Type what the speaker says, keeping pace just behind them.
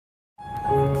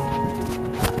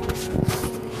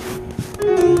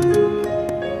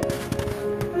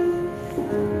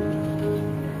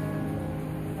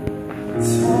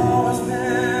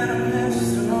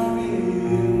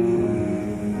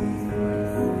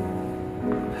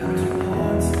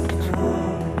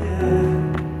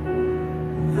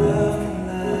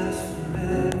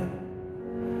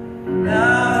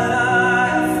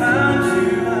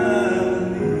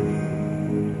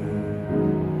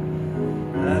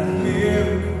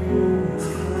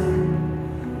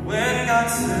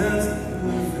sense of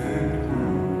perfect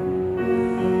home.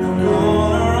 Now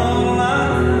gone are all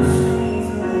my questions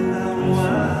about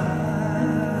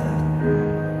why,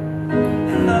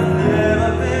 and I've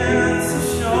never been so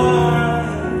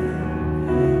sure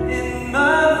in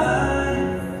my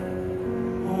life.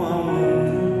 Oh, I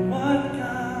wonder what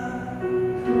God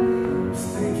was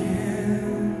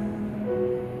thinking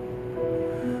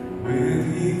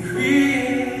when He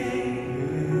created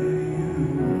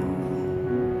you.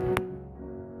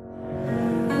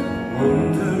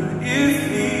 Wonder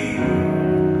if He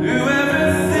knew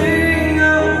everything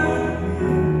I would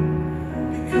be,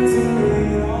 because He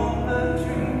made all my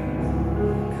dreams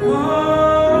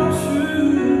come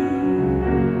true.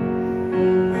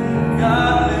 When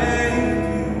God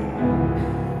made you,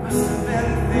 must have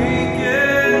been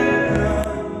thinking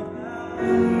about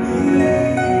me.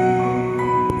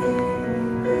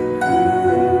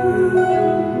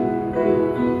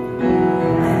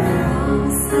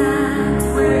 Promise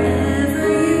that wherever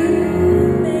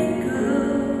you may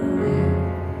go,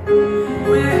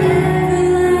 wherever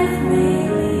life may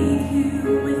lead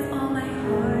you, with all my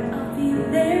heart I'll be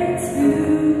there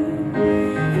too.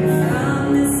 And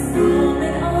from this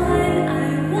moment on,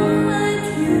 I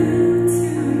want you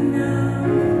to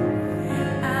know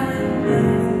I will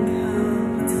never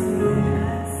come between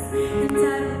us, and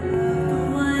I will love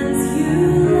the ones you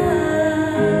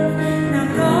love. Now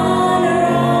gone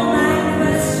are all my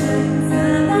questions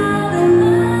about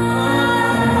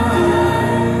love,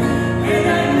 and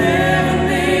I've never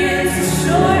been so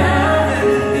sure of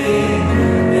anything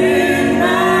in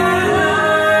my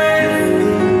life.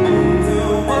 Wonder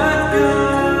what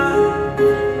God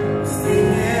was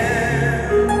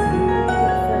thinking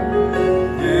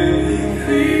when He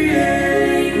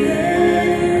created you.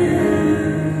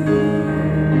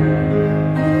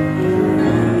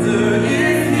 Wonder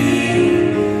if He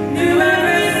knew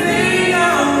everything I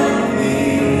would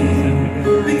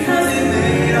need, because He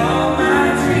made all my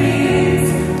dreams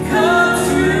come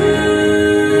true.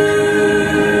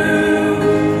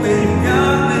 When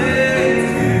God made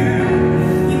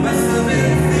you, He must have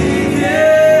been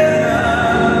thinking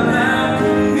about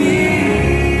me.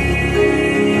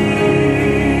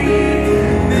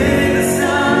 Made the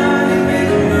sun, He made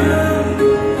the moon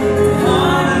to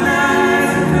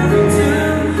harmonize in perfect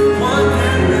tune. One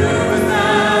can live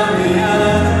without the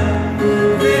other.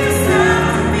 They just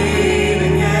have to be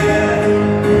together.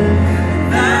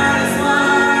 That is why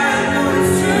I know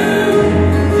it's true.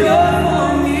 You're for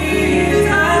me and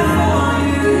I'm for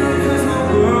you, 'cause my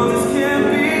world just can't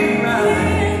be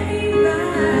right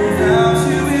without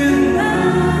you in my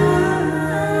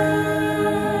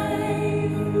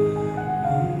life.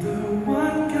 Wonder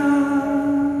what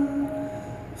God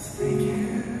was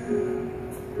thinking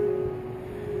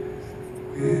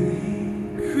when He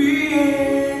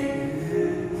created you.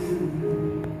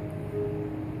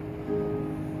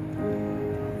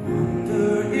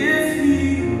 Wonder if He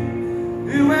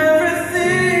knew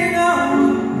everything I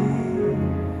would need,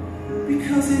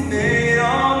 because He made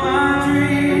all my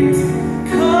dreams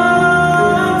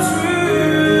come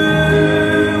true.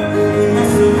 He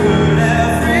must have heard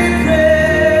every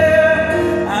prayer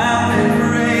I've been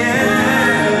praying,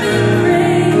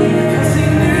 because He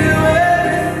knew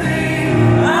everything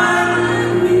I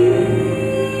would need.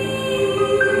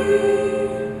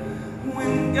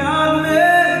 When God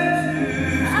made you,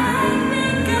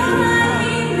 Thank God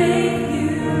He made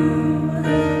you.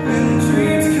 when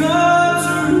dreams come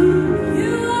true.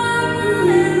 You are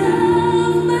the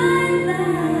love of my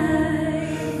life.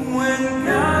 When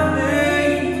God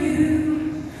made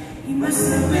you, He must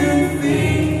have been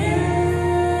thinking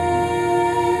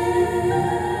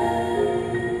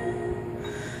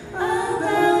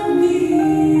about me.